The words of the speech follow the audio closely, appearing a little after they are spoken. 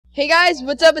Hey guys,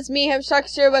 what's up? It's me,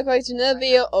 Hamstalk here, back to another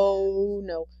video. Oh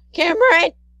no.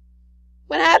 Cameron!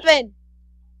 What happened?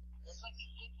 There's like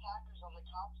 6 hackers on the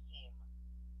top team.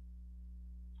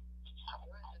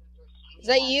 Is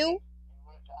that you? And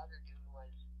one of the other dude was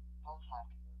both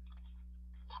hackers.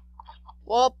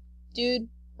 Well, dude,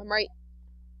 I'm right.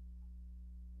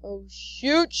 Oh,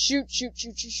 shoot.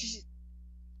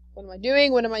 What am I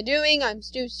doing? What am I doing? I'm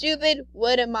stupid.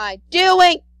 What am I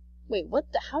doing? Wait,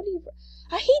 what the? How do you?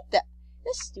 I hate that.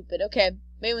 That's stupid. Okay,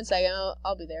 wait 1 second.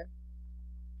 I'll be there.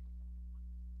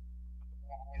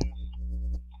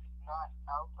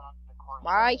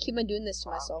 Why keep on doing this to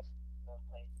myself?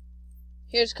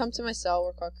 Here, just come to my cell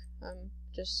real quick.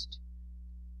 Just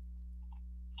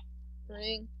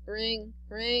ring.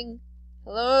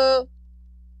 Hello.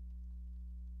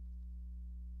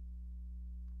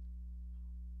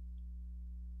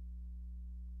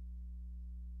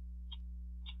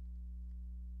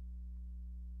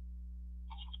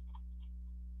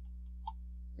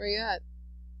 Where you at?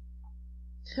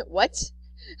 What?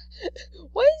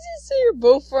 Why does it say you're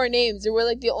both for our names and we're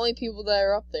like the only people that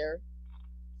are up there?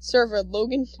 Server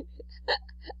Logan.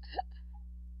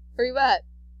 Where you at?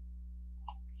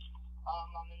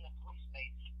 I'm in the police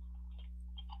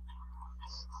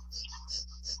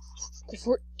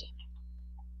base.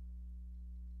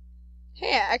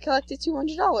 Hey, I collected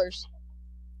 $200.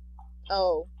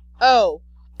 Oh.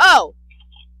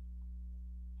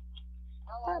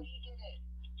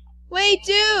 Wait,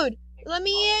 dude! Let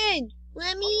me in!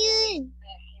 Let me in!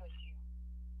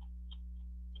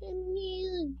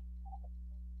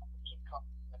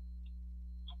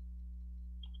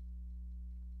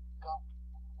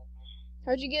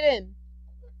 How'd you get in?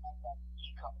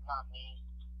 Not me.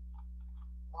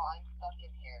 Well, I'm stuck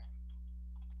in here.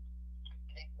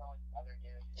 I think so with other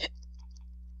dudes.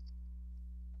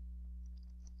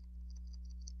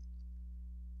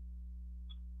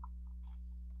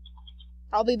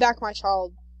 I'll be back, my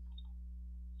child.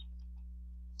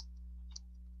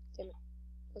 Damn it.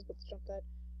 I was about to jump that.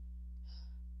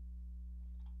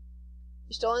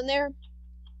 You still in there?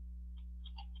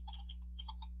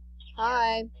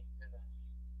 Hi.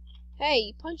 Hey,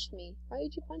 you punched me. Why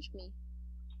did you punch me?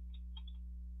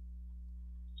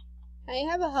 Hey,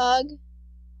 have a hug.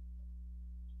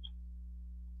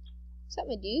 What's up,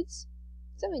 my dudes?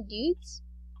 What's up, my dudes?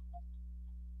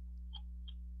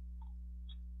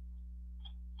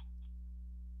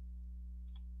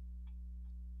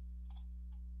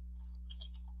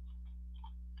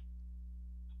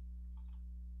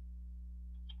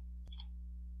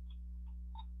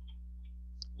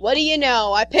 What do you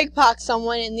know? I pickpocket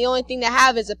someone and the only thing they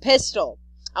have is a pistol.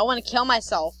 I want to kill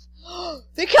myself.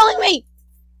 They're killing me!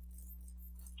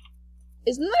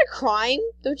 Isn't that a crime?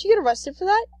 Don't you get arrested for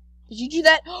that? Did you do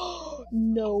that?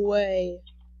 No way.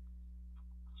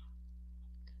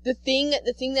 The thing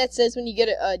that says when you get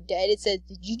dead, it says,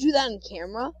 did you do that on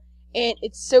camera? And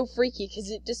it's so freaky because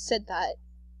it just said that.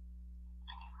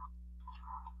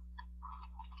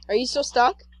 Are you still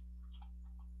stuck?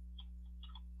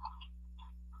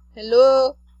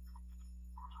 Hello?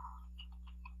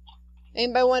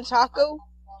 Anybody want a taco?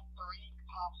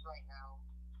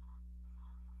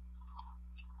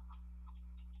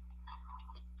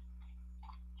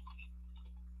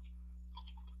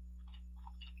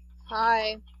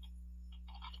 Hi.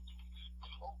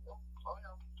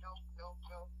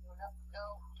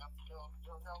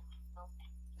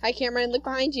 Hi, Cameron. Look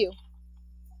behind you.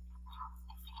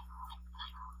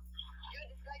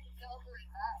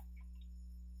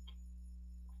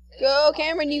 Go,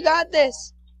 Cameron. You got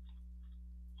this.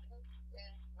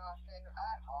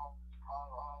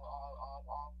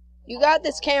 You got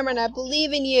this, Cameron. I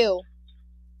believe in you.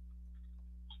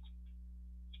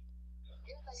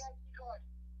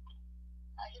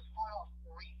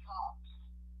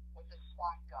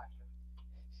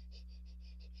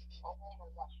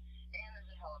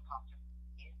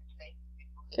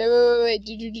 Okay, wait,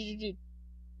 dude.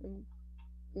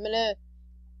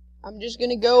 I'm just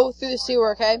gonna go through the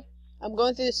sewer, okay? I'm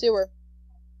going through the sewer.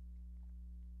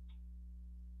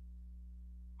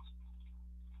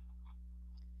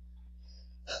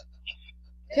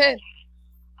 Okay.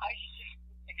 I just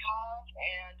took the car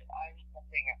and I'm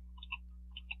something else.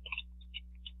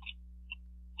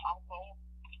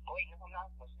 Wait, no, I'm not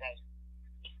supposed to.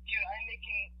 Dude, I'm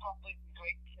making probably the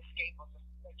great escape of the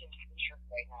freaking shirt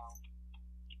right now.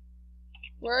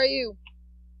 Where are you?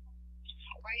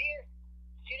 Right here.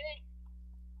 Get in.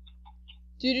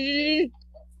 Dude.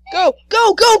 Go!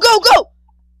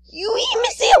 You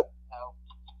missed you! No.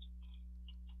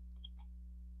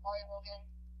 Sorry, Logan.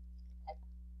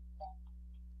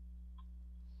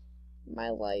 My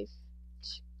life.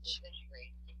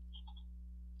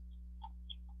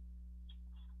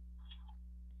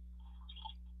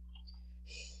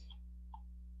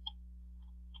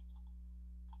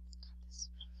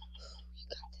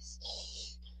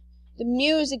 The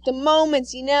music, the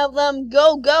moments, you never let them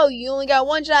go, go. You only got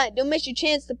one shot. Don't miss your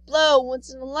chance to blow.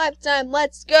 Once in a lifetime,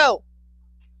 let's go.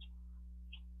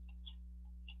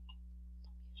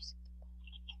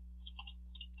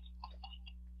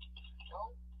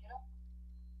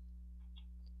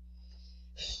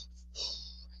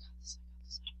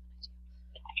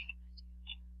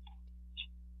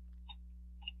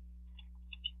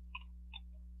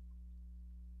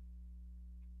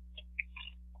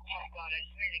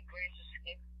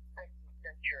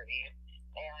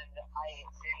 And I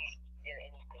didn't get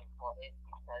anything for it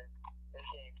because the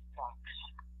game sucks.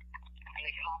 And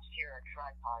the cops here are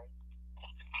tryhards.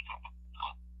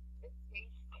 It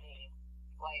seems to me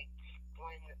like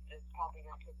when it's probably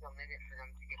going to take a minute for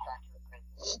them to get back to the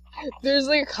prison. There's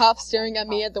like a cop staring at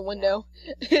me at the window.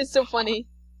 It's so funny.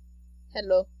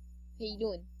 Hello. How you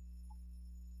doing?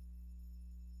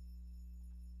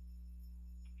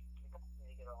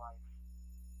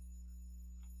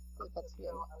 So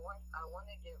I want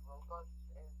to get Robux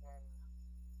and then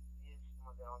use some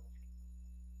of it on this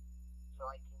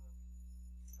game.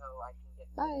 So I can get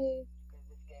Bye. because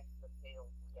this game is a fatal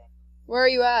game. Where are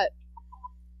you at?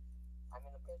 I'm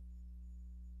in a prison.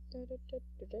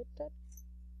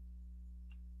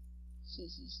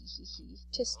 He.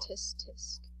 Tisk, tisk,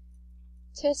 tisk.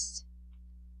 Tisk.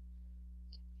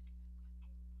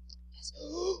 Yes.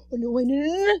 Oh no, wait,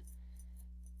 no.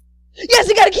 Yes,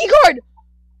 I got a key card!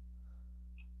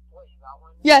 What, you got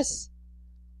one? Yes.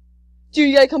 Dude,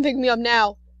 you gotta come pick me up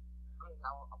now. I'm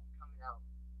coming out.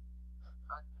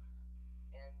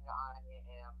 And I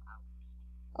am out.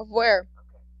 Of where?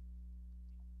 Okay.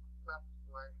 Left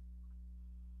where?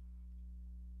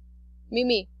 Meet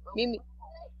me. Okay. Meet me.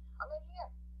 I'm right here.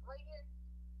 Right here.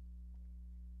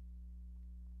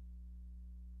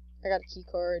 I got a key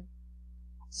card.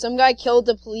 Some guy killed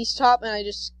the police cop and I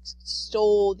just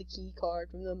stole the key card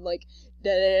from them, like,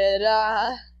 da da da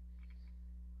da.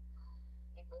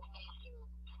 It brings me to,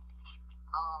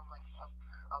 like,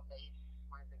 a base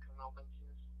where the criminal base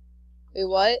is. Wait,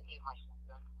 what? Get my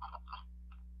shotgun.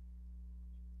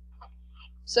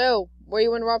 So, where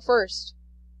you wanna rob first?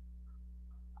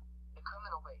 The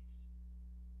criminal base.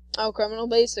 Oh, criminal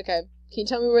base? Okay. Can you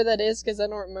tell me where that is? Because I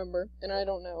don't remember, and I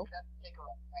don't know. That's take a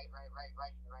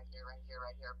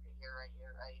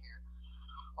right here.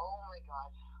 Oh my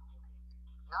god.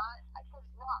 I said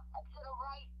not. I said a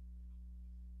right.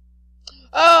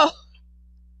 Oh!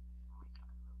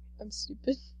 I'm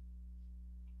stupid.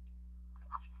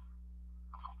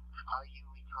 Are you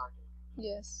retarded?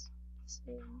 Yes.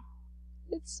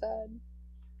 It's sad.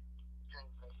 Drink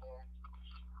right there.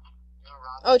 You're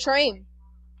robbing. Oh, train.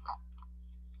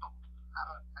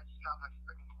 I just got my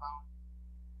freaking phone.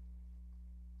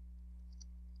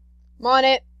 I'm on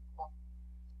it.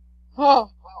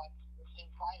 Oh, Well, it's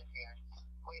inside of here.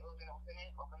 Wait, Logan, open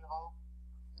it. Open the hole.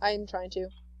 I am trying to.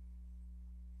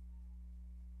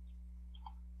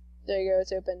 There you go,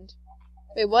 it's opened.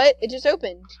 Wait, what? It just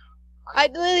opened. I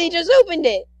literally just opened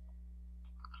it.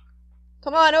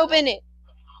 Come on, open it.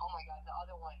 Oh my god, the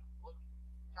other one. Look,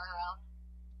 turn around.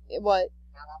 What?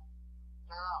 Turn around.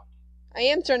 Turn around. I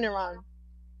am turning around.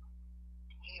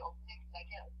 Can you open it? 'Cause I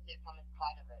can't open it from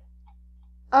inside of it.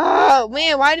 Oh,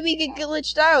 man, why did we get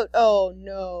glitched out? Oh,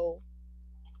 no.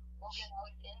 Logan, I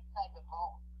was inside the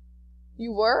hole.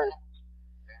 You were?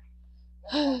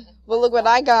 Well, look what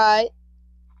I got.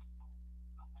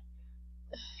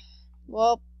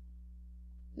 Well,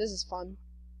 this is fun.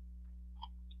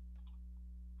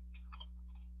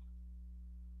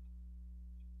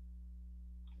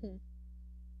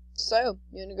 So,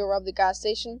 you wanna go rob the gas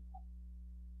station?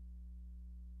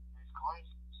 There's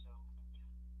cars,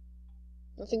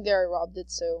 so. I think they already robbed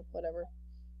it, so whatever.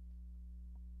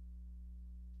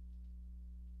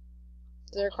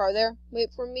 Is there a car there?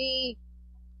 Wait for me.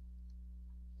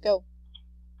 Go.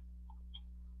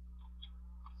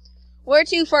 Where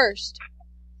to first?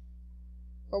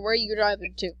 Or where are you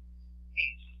driving to?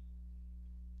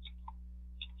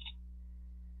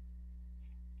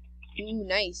 Ooh,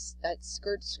 nice. That's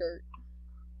skirt.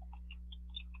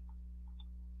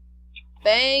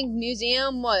 Bang,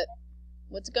 museum, what?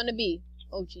 What's it gonna be?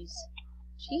 Oh, jeez.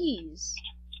 Jeez.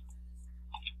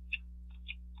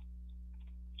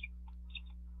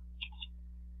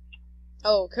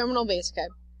 Oh, criminal base, okay.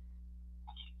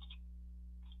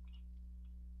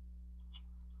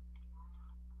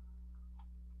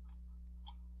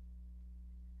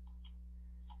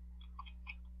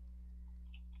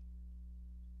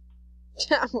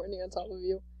 I'm running on top of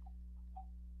you.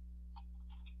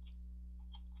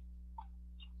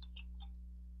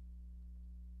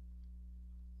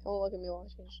 Don't look at me while I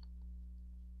change.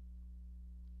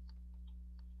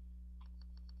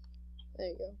 There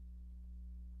you go.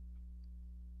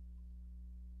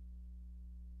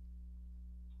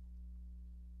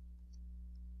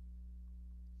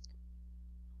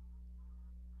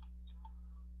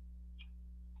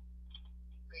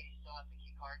 Wait, you still have the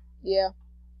key card? Yeah.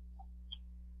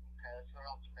 Okay, let's go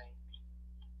rob the bank.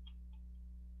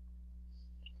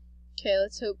 Okay,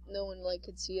 let's hope no one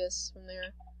could see us from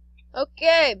there.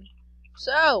 Okay,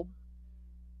 so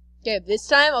this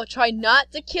time I'll try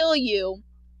not to kill you,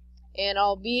 and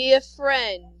I'll be a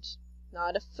friend,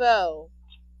 not a foe.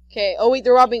 Okay. Oh wait,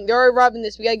 they're already robbing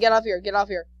this. We gotta get off here. Get off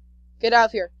here. Get out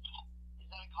of here. Is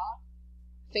that a cop?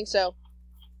 I think so.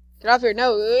 Get off here.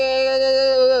 No. Did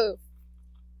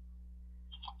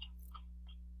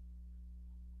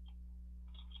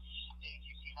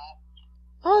you see that?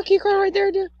 Oh, key card right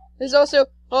there, dude. There's also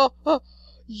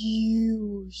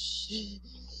you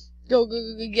go,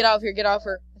 get out of here, get out of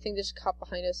here. I think there's a cop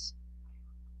behind us.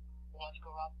 Let's go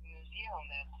rob the museum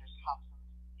then. There's cops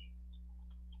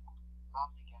on the rob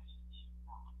the gas station.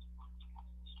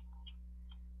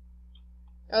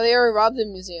 Oh, they already robbed the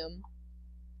museum.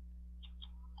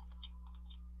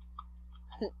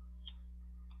 Do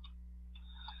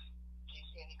you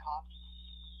see any cops?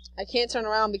 I can't turn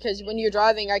around because when you're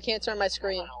driving, I can't turn my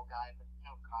screen. No guy, but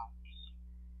no cops.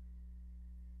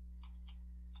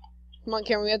 Come on,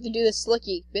 Cameron, we have to do this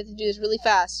slicky. We have to do this really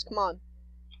fast. Come on.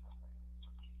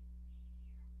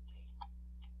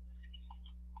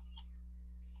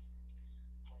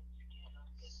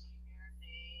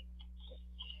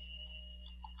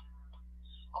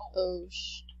 Oh,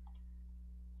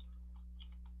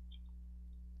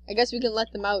 I guess we can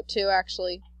let them out too,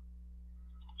 actually.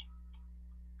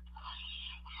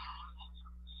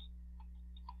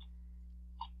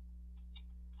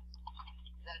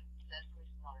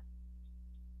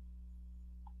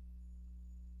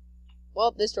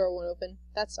 Well, this door won't open.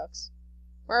 That sucks.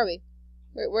 Where are we?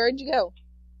 Where'd you go?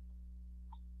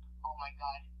 Oh my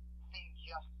god. Thing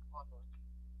just buckled.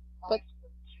 But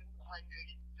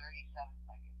 237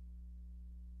 seconds.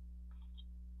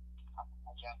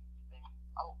 I just thing.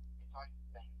 Oh, it's already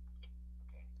thing.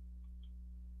 Okay.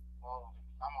 Well,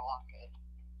 I'm gonna lock it.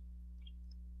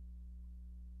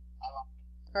 I locked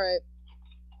it. Alright.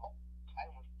 Oh, I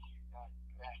almost got it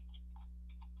correct.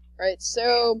 Alright,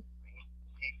 so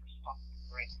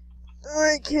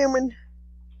alright, Cameron.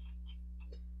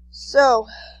 So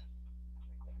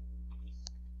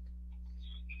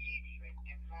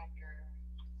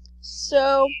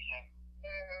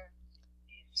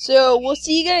we'll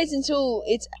see you guys until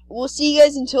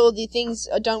the things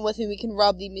are done with and we can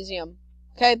rob the museum.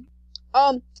 Okay?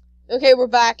 Okay, we're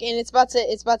back and it's about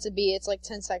to be. It's like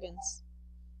 10 seconds.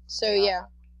 So yeah.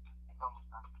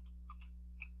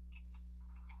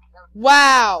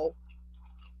 Wow.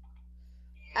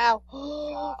 Ow.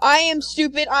 I am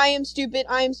stupid. Why did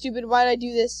I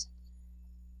do this?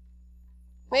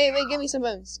 Wait, give me some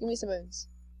bones.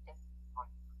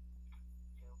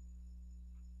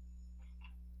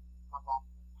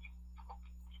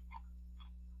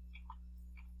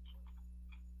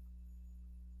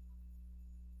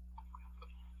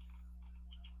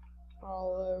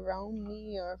 All around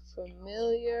me are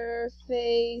familiar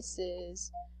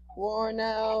faces, worn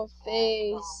out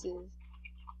faces.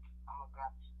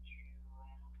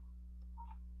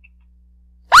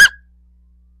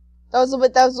 That was a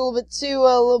little bit too,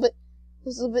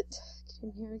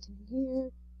 get in here.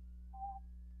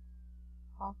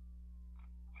 Huh.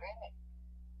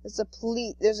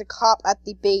 There's a cop at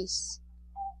the base.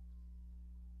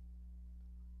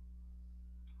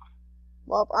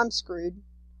 Well, I'm screwed.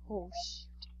 Oh,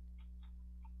 shoot.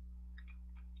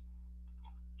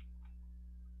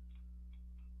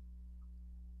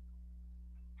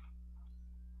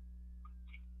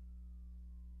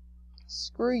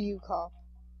 Screw you, cop.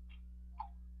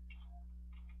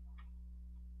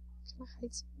 Can I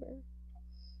hide somewhere?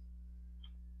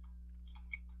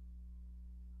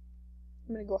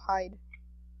 I'm gonna go hide.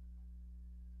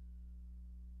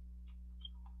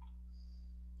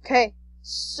 Okay,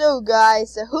 so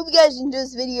guys, I hope you guys enjoyed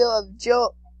this video of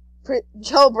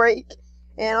jailbreak,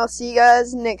 and I'll see you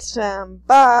guys next time.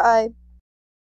 Bye!